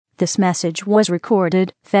This message was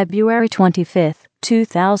recorded February 25th,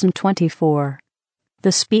 2024.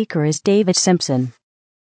 The speaker is David Simpson.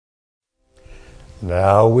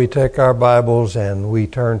 Now we take our Bibles and we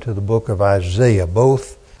turn to the book of Isaiah.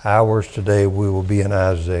 Both hours today we will be in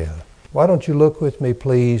Isaiah. Why don't you look with me,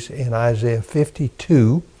 please, in Isaiah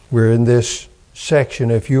 52. We're in this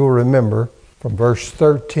section, if you'll remember, from verse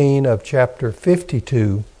 13 of chapter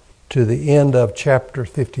 52 to the end of chapter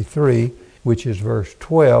 53, which is verse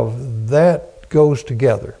 12. That goes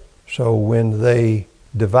together. So when they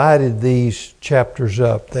divided these chapters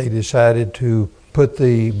up, they decided to put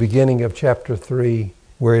the beginning of chapter 3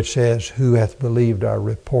 where it says, "Who hath believed our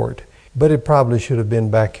report?" But it probably should have been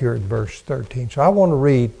back here at verse 13. So I want to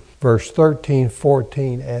read verse 13,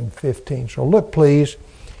 14, and 15. So look, please,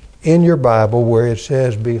 in your Bible where it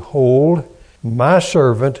says, "Behold, my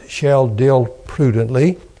servant shall deal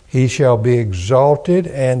prudently. He shall be exalted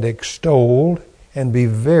and extolled and be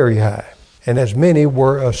very high. And as many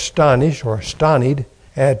were astonished or astonied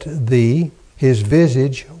at thee, his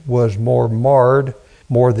visage was more marred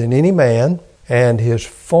more than any man, and his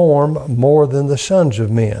form more than the sons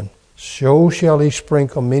of men. So shall he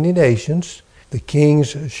sprinkle many nations. The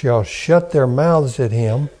kings shall shut their mouths at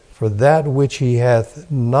him, for that which he hath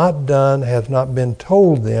not done hath not been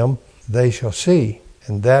told them, they shall see,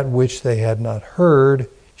 and that which they had not heard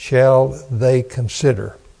shall they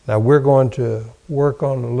consider." Now we're going to work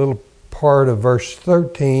on a little part of verse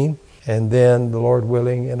 13, and then, the Lord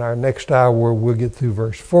willing, in our next hour we'll get through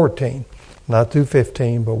verse 14. Not through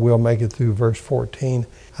 15, but we'll make it through verse 14,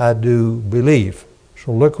 I do believe.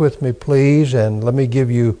 So look with me, please, and let me give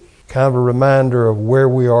you kind of a reminder of where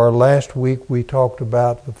we are. Last week we talked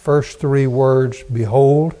about the first three words,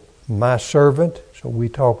 "Behold, my servant." So we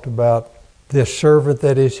talked about this servant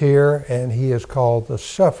that is here, and he is called the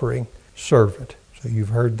suffering servant. So you've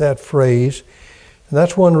heard that phrase. And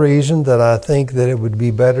that's one reason that I think that it would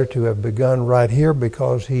be better to have begun right here,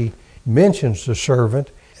 because he mentions the servant,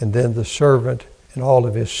 and then the servant and all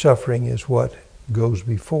of his suffering is what goes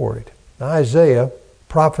before it. Now, Isaiah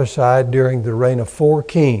prophesied during the reign of 4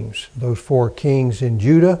 kings. Those 4 kings in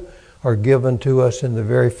Judah are given to us in the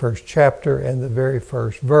very first chapter and the very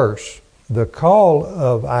first verse. The call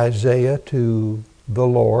of Isaiah to the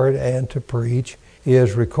Lord and to preach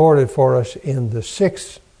is recorded for us in the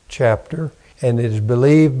 6th chapter, and it is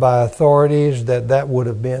believed by authorities that that would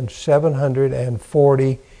have been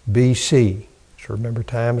 740 BC. So remember,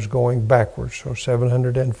 time is going backwards, so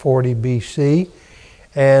 740 BC.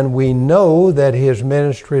 And we know that his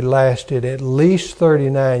ministry lasted at least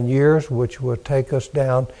 39 years, which will take us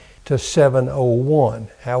down to 701.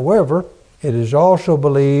 However, it is also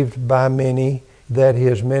believed by many that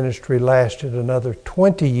his ministry lasted another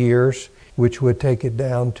 20 years, which would take it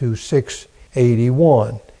down to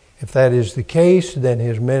 681. If that is the case, then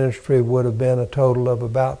his ministry would have been a total of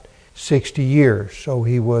about 60 years. So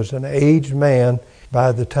he was an aged man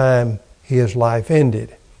by the time his life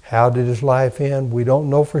ended. How did his life end? We don't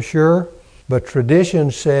know for sure, but tradition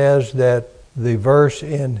says that the verse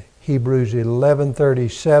in Hebrews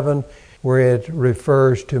 11:37, where it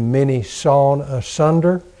refers to many sawn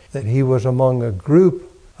asunder, that he was among a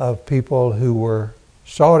group of people who were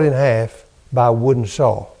sawed in half by a wooden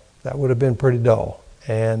saw. That would have been pretty dull,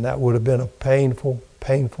 and that would have been a painful,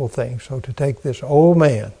 painful thing. So to take this old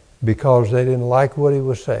man, because they didn't like what he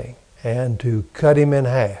was saying, and to cut him in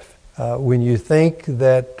half. When you think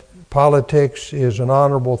that politics is an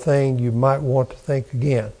honorable thing, you might want to think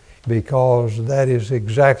again, because that is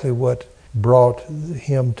exactly what brought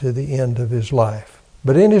him to the end of his life.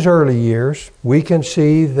 But in his early years, we can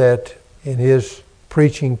see that in his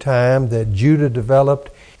preaching time that Judah developed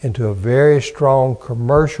into a very strong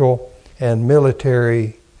commercial and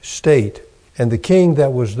military state. And the king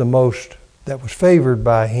that was favored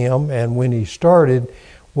by him, and when he started,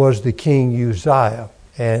 was the king Uzziah.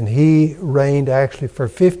 And he reigned actually for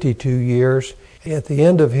 52 years. At the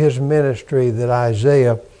end of his ministry that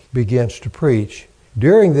Isaiah begins to preach.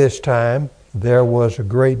 During this time, there was a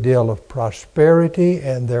great deal of prosperity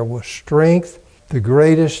and there was strength, the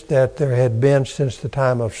greatest that there had been since the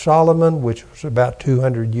time of Solomon, which was about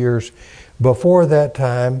 200 years before that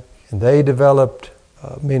time. And they developed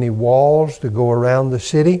many walls to go around the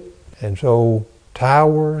city, and so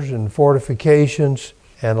towers and fortifications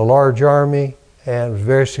and a large army, and was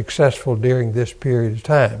very successful during this period of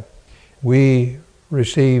time. We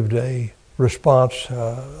received a response,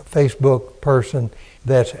 Facebook person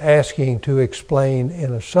that's asking to explain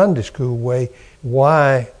in a Sunday school way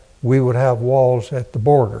why we would have walls at the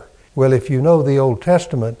border. Well, if you know the Old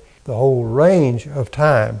Testament, the whole range of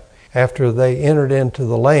time after they entered into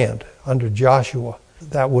the land under Joshua,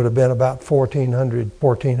 That would have been about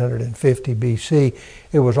 1450 BC.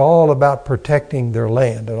 It was all about protecting their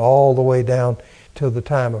land. And all the way down till the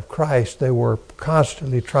time of Christ, they were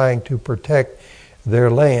constantly trying to protect their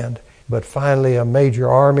land. But finally, a major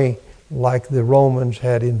army like the Romans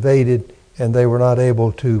had invaded, and they were not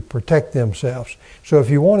able to protect themselves. So if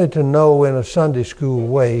you wanted to know in a Sunday school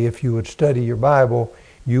way, if you would study your Bible,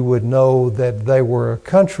 you would know that they were a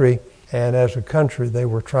country, and as a country they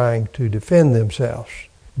were trying to defend themselves.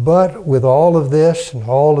 But with all of this and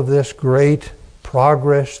all of this great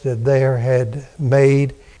progress that they had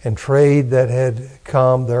made and trade that had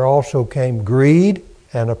come, there also came greed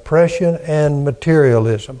and oppression and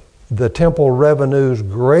materialism. The temple revenues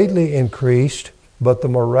greatly increased, but the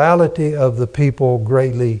morality of the people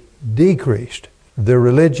greatly decreased. The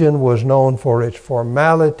religion was known for its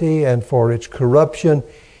formality and for its corruption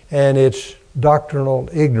and its doctrinal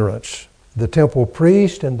ignorance. The temple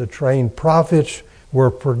priest and the trained prophets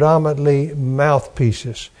were predominantly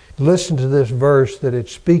mouthpieces. Listen to this verse that it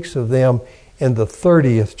speaks of them in the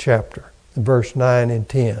 30th chapter, verse 9 and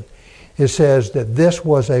 10. It says that this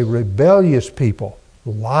was a rebellious people,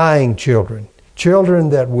 lying children, children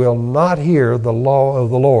that will not hear the law of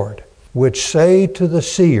the Lord, which say to the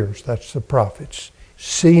seers, that's the prophets,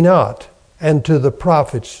 see not, and to the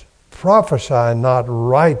prophets, prophesy not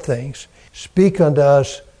right things, speak unto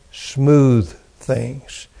us smooth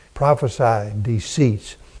things, prophesy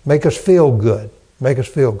deceits, make us feel good, make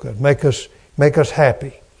us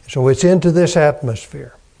happy. So it's into this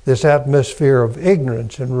atmosphere of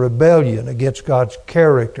ignorance and rebellion against God's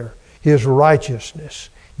character, His righteousness,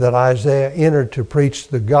 that Isaiah entered to preach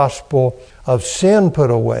the gospel of sin put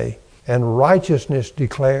away and righteousness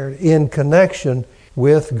declared in connection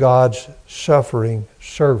with God's suffering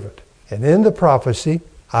servant. And in the prophecy,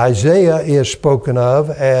 Isaiah is spoken of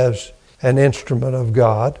as an instrument of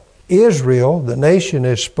God. Israel, the nation,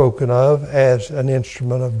 is spoken of as an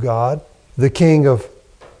instrument of God. The king of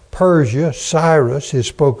Persia, Cyrus, is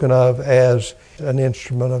spoken of as an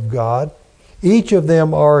instrument of God. Each of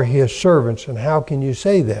them are His servants. And how can you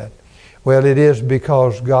say that? Well, it is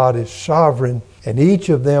because God is sovereign, and each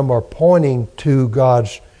of them are pointing to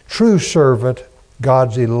God's true servant,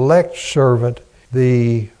 God's elect servant,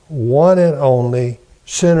 the one and only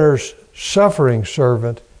sinner's suffering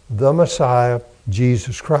servant, the Messiah,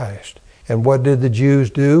 Jesus Christ. And what did the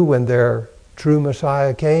Jews do when their true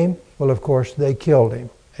Messiah came? Well, of course, they killed Him.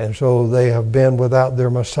 And so they have been without their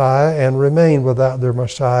Messiah and remain without their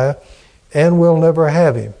Messiah and will never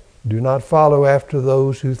have Him. Do not follow after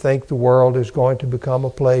those who think the world is going to become a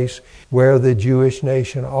place where the Jewish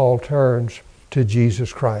nation all turns to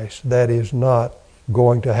Jesus Christ. That is not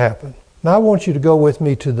going to happen. Now I want you to go with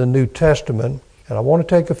me to the New Testament, and I want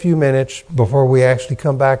to take a few minutes before we actually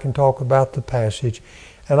come back and talk about the passage.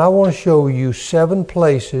 And I want to show you 7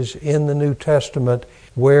 places in the New Testament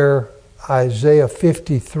where Isaiah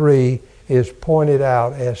 53 is pointed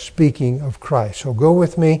out as speaking of Christ. So go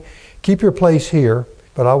with me. Keep your place here,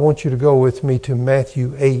 but I want you to go with me to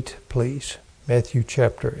Matthew 8, please. Matthew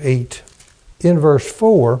chapter 8. In verse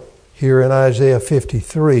 4, here in Isaiah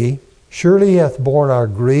 53, surely He hath borne our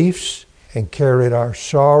griefs and carried our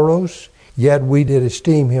sorrows, yet we did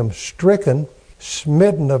esteem Him stricken,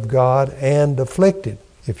 smitten of God, and afflicted.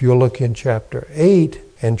 If you look in chapter 8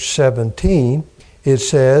 and 17, it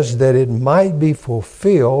says that it might be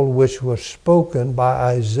fulfilled which was spoken by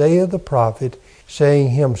Isaiah the prophet,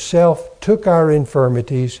 saying, Himself took our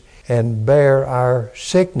infirmities and bare our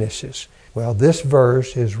sicknesses. Well, this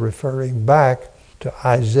verse is referring back to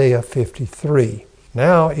Isaiah 53.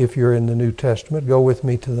 Now, if you're in the New Testament, go with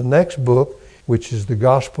me to the next book, which is the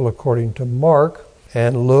Gospel according to Mark,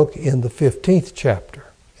 and look in the 15th chapter.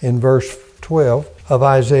 In verse 12 of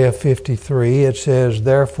Isaiah 53, it says,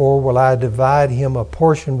 Therefore will I divide him a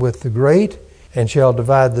portion with the great, and shall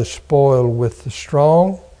divide the spoil with the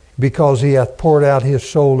strong, because he hath poured out his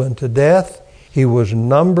soul unto death. He was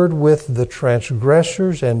numbered with the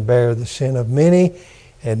transgressors, and bare the sin of many,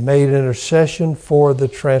 and made intercession for the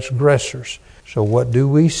transgressors. So what do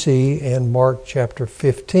we see in Mark chapter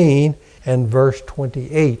 15 and verse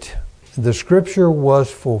 28? The scripture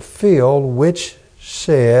was fulfilled which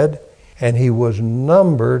said, and he was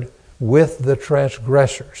numbered with the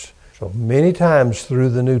transgressors. So many times through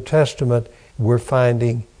the New Testament we're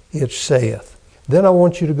finding it saith. Then I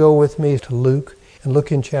want you to go with me to Luke and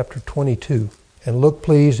look in chapter 22. And look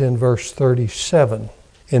please in verse 37.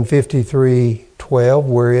 In 53:12,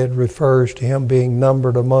 where it refers to him being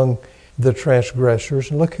numbered among the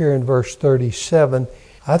transgressors. And look here in verse 37.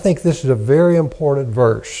 I think this is a very important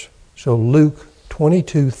verse. So Luke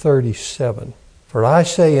 22:37. For I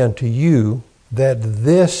say unto you that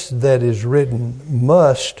this that is written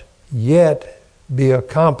must yet be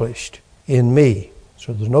accomplished in me.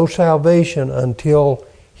 So there's no salvation until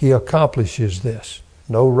he accomplishes this.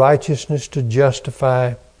 No righteousness to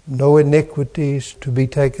justify, no iniquities to be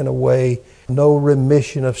taken away, no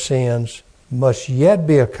remission of sins must yet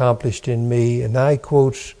be accomplished in me. And now he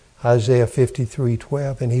quotes Isaiah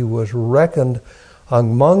 53:12, and he was reckoned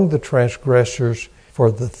among the transgressors,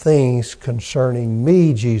 for the things concerning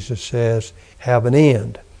me, Jesus says, have an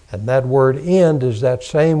end. And that word end is that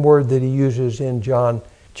same word that he uses in John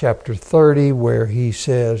chapter 30, where he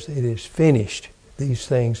says, it is finished. These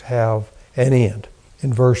things have an end.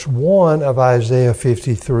 In verse 1 of Isaiah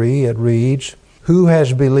 53, it reads, who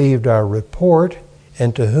has believed our report,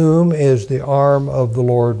 and to whom is the arm of the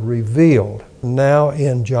Lord revealed? Now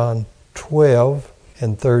in John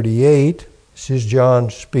 12:38, this is John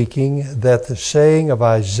speaking, that the saying of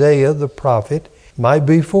Isaiah the prophet might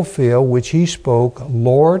be fulfilled, which he spoke,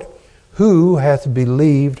 Lord, who hath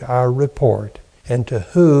believed our report? And to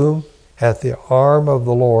whom hath the arm of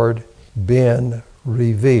the Lord been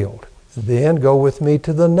revealed? Then go with me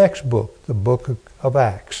to the next book, the book of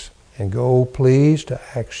Acts. And go, please, to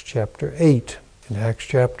Acts chapter 8. In Acts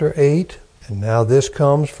chapter 8, and now this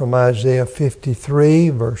comes from Isaiah 53,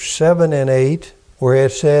 verse 7 and 8, where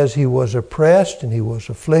it says, he was oppressed and he was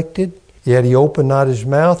afflicted, yet he opened not his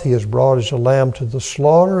mouth. He is brought as a lamb to the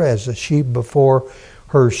slaughter, as a sheep before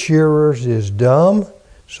her shearers is dumb,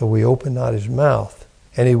 so he opened not his mouth.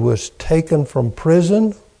 And he was taken from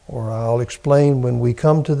prison, or I'll explain when we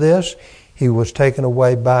come to this, he was taken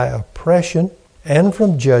away by oppression and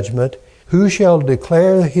from judgment. Who shall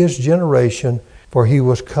declare his generation? For he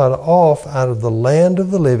was cut off out of the land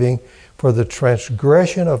of the living. For the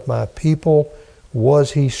transgression of my people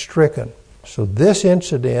was he stricken. So this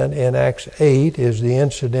incident in Acts 8 is the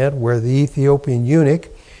incident where the Ethiopian eunuch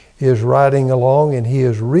is riding along and he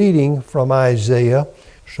is reading from Isaiah.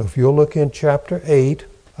 So if you'll look in chapter 8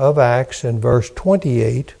 of Acts and verse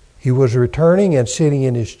 28, he was returning and sitting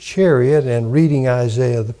in his chariot and reading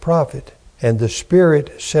Isaiah the prophet. And the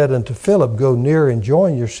Spirit said unto Philip, go near and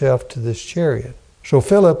join yourself to this chariot. So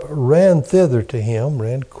Philip ran thither to him,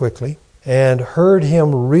 ran quickly, and heard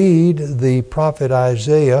him read the prophet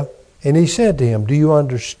Isaiah. And he said to him, do you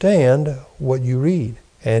understand what you read?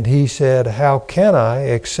 And he said, how can I,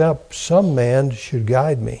 except some man should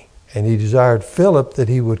guide me? And he desired Philip that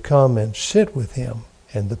he would come and sit with him.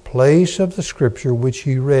 And the place of the scripture which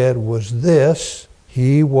he read was this,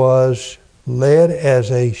 he was led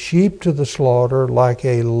as a sheep to the slaughter, like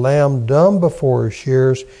a lamb dumb before her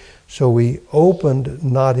shears, so he opened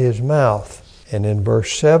not his mouth. And in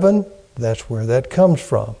verse 7, that's where that comes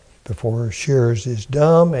from. Before her shears is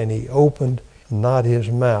dumb, and he opened not his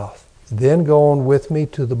mouth. Then go on with me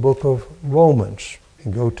to the book of Romans,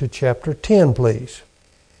 and go to chapter 10, please.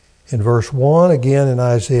 In verse 1, again in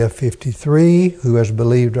Isaiah 53, who has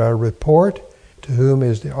believed our report, to whom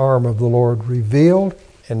is the arm of the Lord revealed?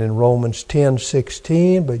 And in Romans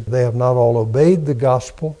 10:16, but they have not all obeyed the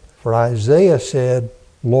gospel. For Isaiah said,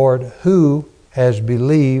 Lord, who has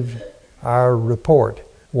believed our report?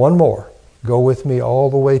 One more. Go with me all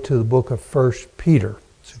the way to the book of 1 Peter.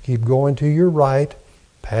 So keep going to your right,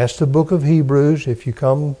 past the book of Hebrews, if you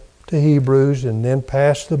come to Hebrews, and then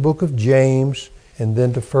past the book of James, and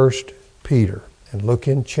then to 1 Peter. And look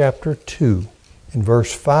in chapter 2. In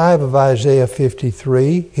verse 5 of Isaiah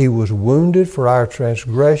 53, he was wounded for our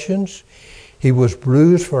transgressions, he was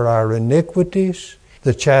bruised for our iniquities,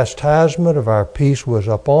 the chastisement of our peace was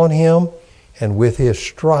upon him, and with his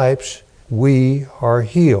stripes we are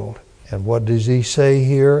healed. And what does he say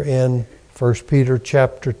here in 1 Peter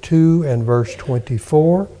chapter 2 and verse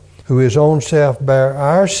 24? Who his own self bare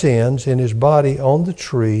our sins in his body on the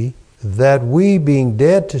tree, that we, being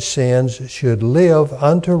dead to sins, should live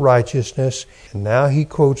unto righteousness. And now he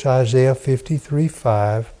quotes Isaiah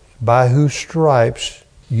 53:5, by whose stripes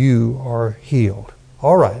you are healed.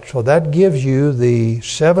 All right, so that gives you the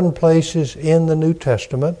 7 places in the New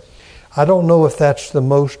Testament. I don't know if that's the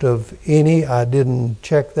most of any. I didn't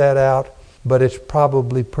check that out, but it's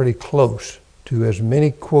probably pretty close to as many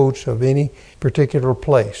quotes of any particular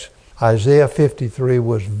place. Isaiah 53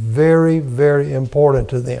 was very, very important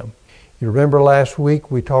to them. You remember last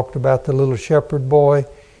week we talked about the little shepherd boy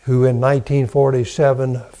who in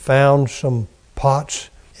 1947 found some pots,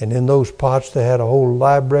 and in those pots they had a whole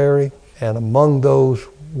library, and among those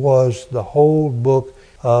was the whole book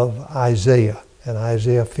of Isaiah, and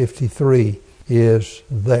Isaiah 53 is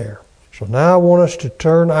there. So now I want us to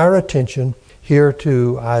turn our attention here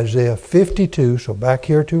to Isaiah 52, so back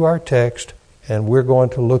here to our text, and we're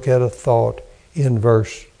going to look at a thought in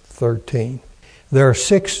verse 13. There are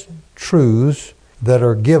 6 truths that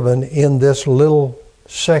are given in this little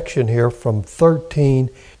section here from 13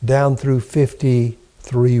 down through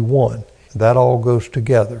 53:1. That all goes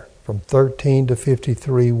together. From 13 to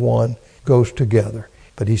 53:1 goes together.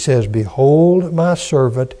 But he says, "Behold, my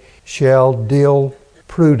servant shall deal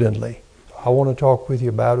prudently." I want to talk with you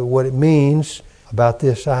about it, what it means about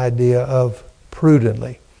this idea of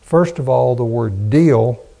prudently. First of all, the word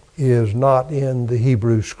deal is not in the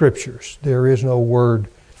Hebrew Scriptures. There is no word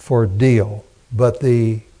for deal. But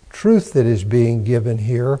the truth that is being given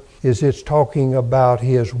here is it's talking about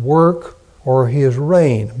his work or his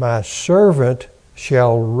reign. My servant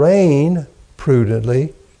shall reign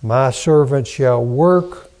prudently. My servant shall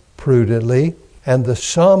work prudently. And the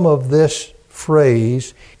sum of this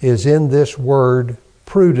phrase is in this word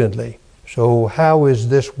prudently. So how is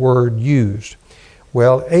this word used?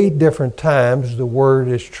 Well, 8 different times the word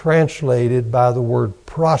is translated by the word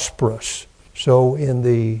prosperous. So in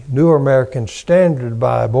the New American Standard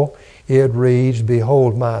Bible, it reads,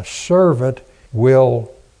 "Behold, my servant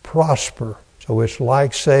will prosper." So it's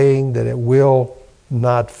like saying that it will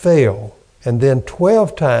not fail. And then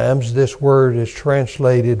 12 times this word is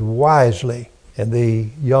translated wisely. In the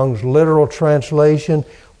Young's literal translation,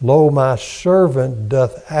 "Lo, my servant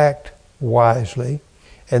doth act wisely."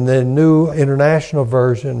 And the New International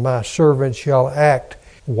Version, "My servant shall act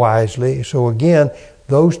wisely." So again,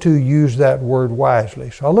 those two use that word wisely.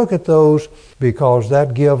 So I look at those because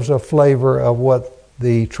that gives a flavor of what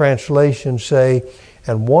the translations say.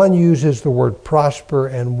 And one uses the word prosper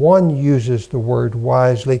and one uses the word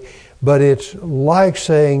wisely. But it's like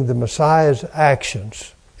saying the Messiah's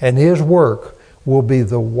actions and his work will be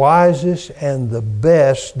the wisest and the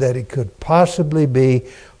best that it could possibly be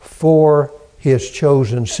for his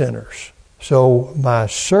chosen sinners. So my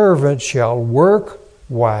servant shall work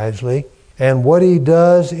wisely, and what he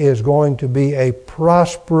does is going to be a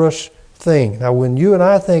prosperous thing. Now, when you and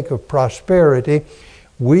I think of prosperity,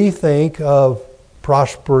 we think of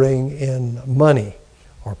prospering in money,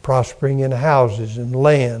 or prospering in houses and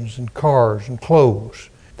lands and cars and clothes.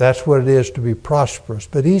 That's what it is to be prosperous.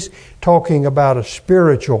 But he's talking about a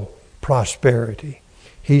spiritual prosperity.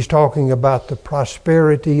 He's talking about the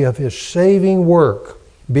prosperity of his saving work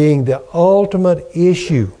being the ultimate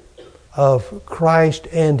issue of Christ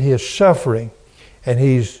and his suffering. And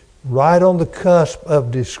he's right on the cusp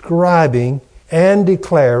of describing and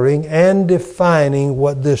declaring and defining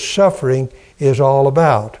what this suffering is all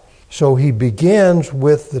about. So he begins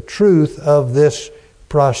with the truth of this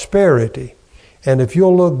prosperity. And if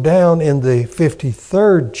you'll look down in the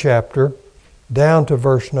 53rd chapter, down to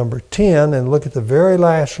verse number 10, and look at the very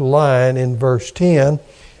last line in verse 10,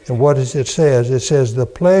 and what does it say? It says, "The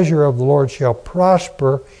pleasure of the Lord shall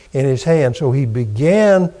prosper in his hand." So he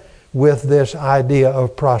began with this idea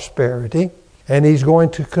of prosperity, and he's going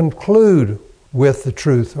to conclude with the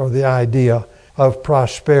truth or the idea of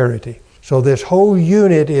prosperity. So this whole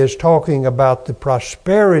unit is talking about the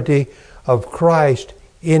prosperity of Christ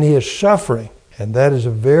in his suffering, and that is a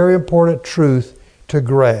very important truth to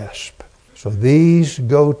grasp. So these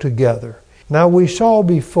go together. Now we saw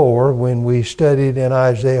before when we studied in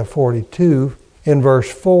Isaiah 42 in verse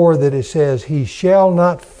 4 that it says, "He shall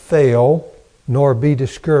not fail nor be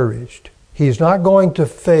discouraged." He's not going to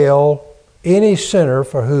fail any sinner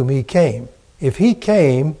for whom he came. If he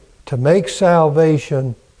came to make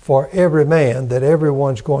salvation for every man, that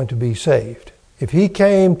everyone's going to be saved. If he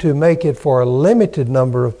came to make it for a limited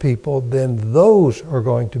number of people, then those are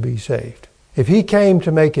going to be saved. If he came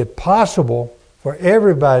to make it possible for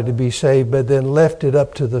everybody to be saved, but then left it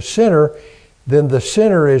up to the sinner, then the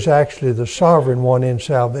sinner is actually the sovereign one in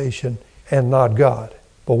salvation and not God.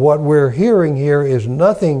 But what we're hearing here is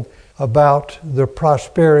nothing about the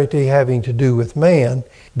prosperity having to do with man,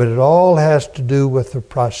 but it all has to do with the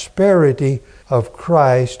prosperity of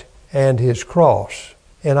Christ and his cross.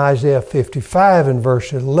 In Isaiah 55 and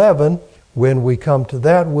verse 11, when we come to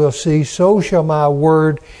that, we'll see, "So shall my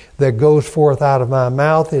word that goes forth out of my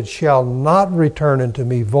mouth, it shall not return unto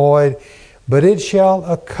me void, but it shall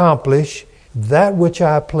accomplish that which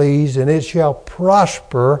I please, and it shall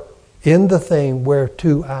prosper in the thing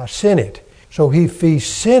whereto I sent it." So if he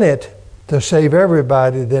sent it to save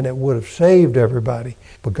everybody, then it would have saved everybody.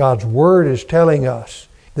 But God's word is telling us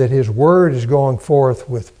that his word is going forth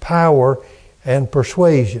with power and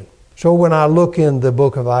persuasion. So when I look in the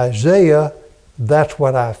book of Isaiah, that's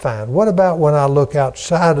what I find. What about when I look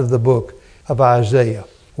outside of the book of Isaiah?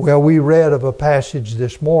 Well, we read of a passage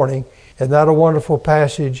this morning, and that a wonderful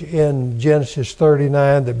passage in Genesis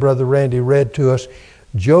 39 that Brother Randy read to us,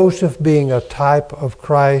 Joseph being a type of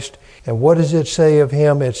Christ. And what does it say of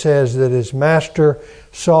him? It says that his master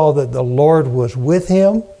saw that the Lord was with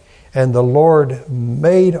him, And the Lord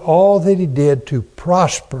made all that he did to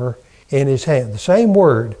prosper in his hand. The same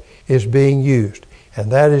word is being used. And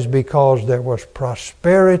that is because there was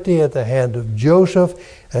prosperity at the hand of Joseph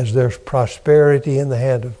as there's prosperity in the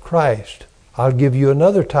hand of Christ. I'll give you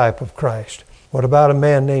another type of Christ. What about a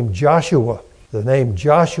man named Joshua? The name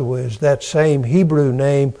Joshua is that same Hebrew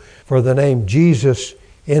name for the name Jesus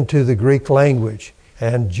into the Greek language.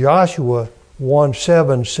 And Joshua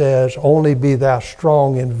 1:7 says, "Only be thou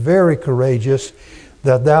strong and very courageous,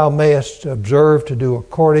 that thou mayest observe to do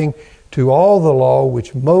according to all the law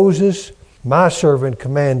which Moses, my servant,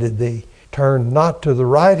 commanded thee. Turn not to the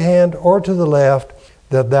right hand or to the left,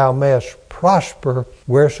 that thou mayest prosper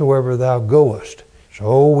wheresoever thou goest."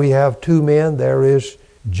 So we have two men. There is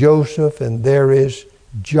Joseph and there is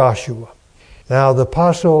Joshua. Now the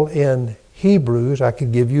apostle in Hebrews, I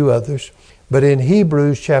could give you others, but in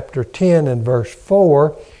Hebrews chapter 10 and verse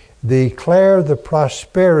 4, declare the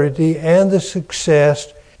prosperity and the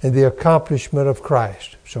success and the accomplishment of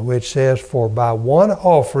Christ. So it says, "For by one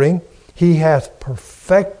offering he hath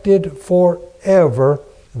perfected forever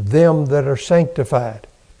them that are sanctified."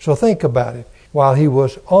 So think about it. While he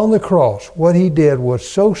was on the cross, what he did was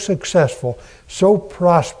so successful, so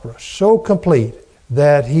prosperous, so complete,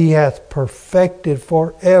 that he hath perfected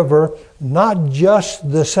forever, not just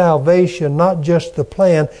the salvation, not just the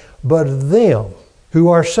plan, but them who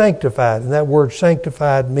are sanctified. And that word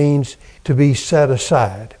sanctified means to be set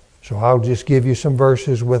aside. So I'll just give you some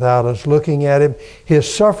verses without us looking at him.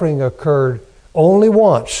 His suffering occurred only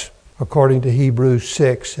once, according to Hebrews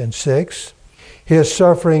 6:6. His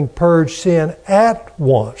suffering purged sin at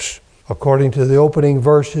once, according to the opening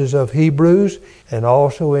verses of Hebrews, and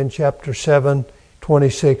also in chapter 7,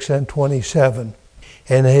 26 and 27.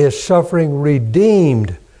 And his suffering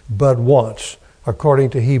redeemed but once, according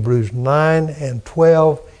to Hebrews 9 and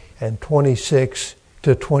 12 and 26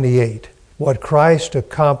 to 28. What Christ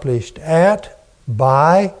accomplished at,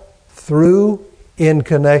 by, through, in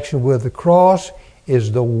connection with the cross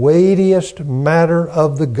is the weightiest matter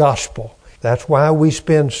of the gospel. That's why we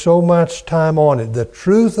spend so much time on it. The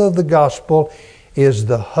truth of the gospel is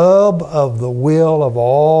the hub of the will of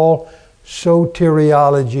all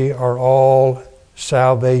soteriology or all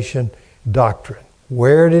salvation doctrine.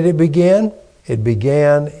 Where did it begin? It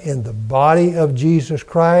began in the body of Jesus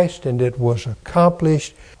Christ, and it was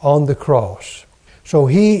accomplished on the cross. So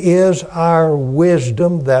he is our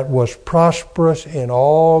wisdom that was prosperous in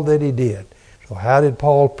all that he did. So how did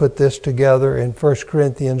Paul put this together in 1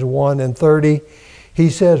 Corinthians 1 and 30? He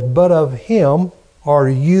says, "But of him are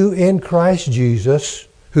you in Christ Jesus,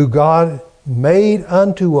 who God made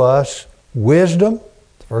unto us wisdom,"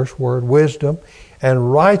 the first word, wisdom,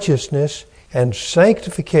 "and righteousness, and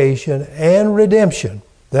sanctification, and redemption,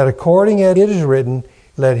 that according as it is written,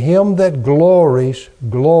 let him that glories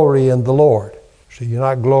glory in the Lord." So you're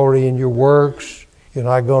not glory in your works. You're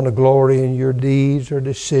not going to glory in your deeds or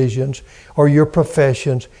decisions or your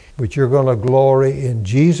professions, but you're going to glory in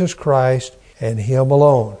Jesus Christ and him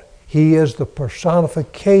alone. He is the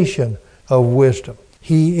personification of wisdom.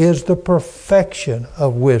 He is the perfection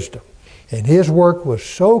of wisdom. And his work was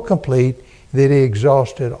so complete that he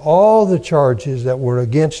exhausted all the charges that were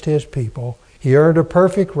against his people. He earned a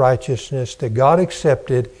perfect righteousness that God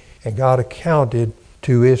accepted and God accounted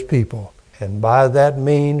to his people. And by that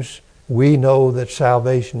means, we know that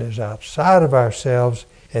salvation is outside of ourselves,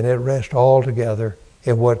 and it rests altogether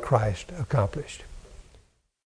in what Christ accomplished.